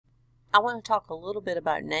I want to talk a little bit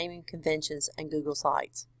about naming conventions and Google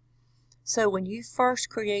Sites. So when you first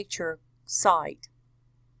create your site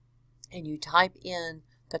and you type in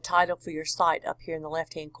the title for your site up here in the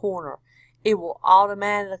left-hand corner, it will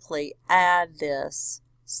automatically add the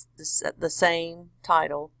same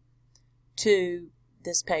title to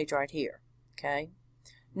this page right here. Okay.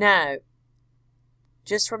 Now,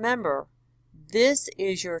 just remember, this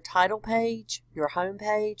is your title page, your home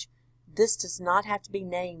page. This does not have to be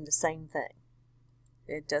named the same thing.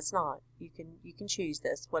 It does not. You can choose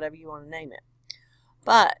this, whatever you want to name it.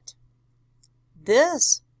 But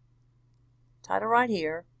this title right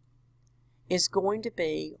here is going to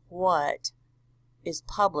be what is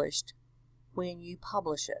published when you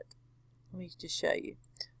publish it. Let me just show you.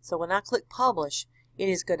 So when I click publish, it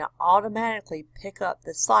is going to automatically pick up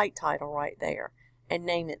the site title right there and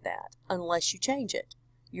name it that, unless you change it.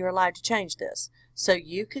 You're allowed to change this. So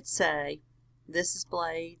you could say, this is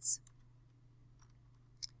Blades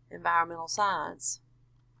Environmental Science.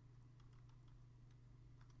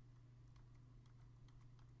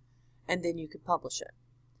 And then you could publish it.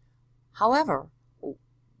 However,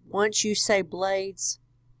 once you say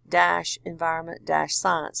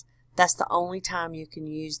Blades-Environment-Science, that's the only time you can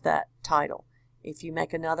use that title. If you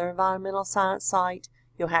make another environmental science site,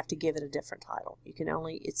 you'll have to give it a different title. You can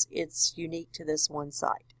only, it's unique to this one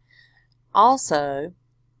site. Also,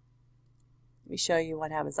 let me show you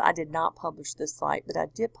what happens. I did not publish this site, but I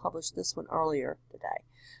did publish this one earlier today.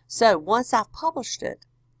 So once I've published it,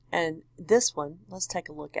 and this one, let's take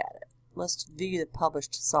a look at it. Let's view the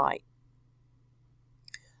published site.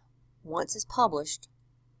 Once it's published,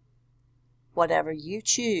 whatever you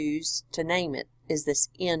choose to name it is this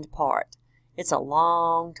end part. It's a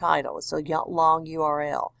long title. It's a long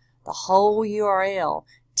URL. The whole URL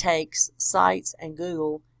takes sites and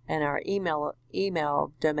Google and our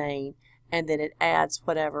email domain, and then it adds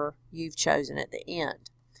whatever you've chosen at the end.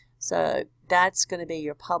 So that's going to be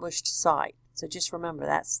your published site. So just remember,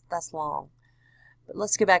 that's long. But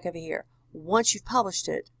let's go back over here. Once you've published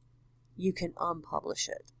it, you can unpublish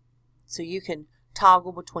it. So you can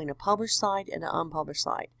toggle between a published site and an unpublished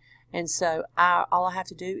site. And so all I have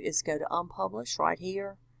to do is go to unpublish right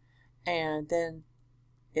here, and then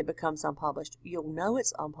it becomes unpublished. You'll know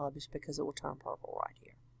it's unpublished because it will turn purple right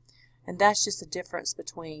here. And that's just the difference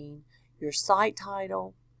between your site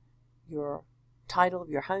title, your title of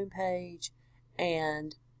your home page,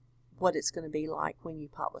 and what it's going to be like when you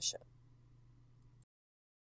publish it.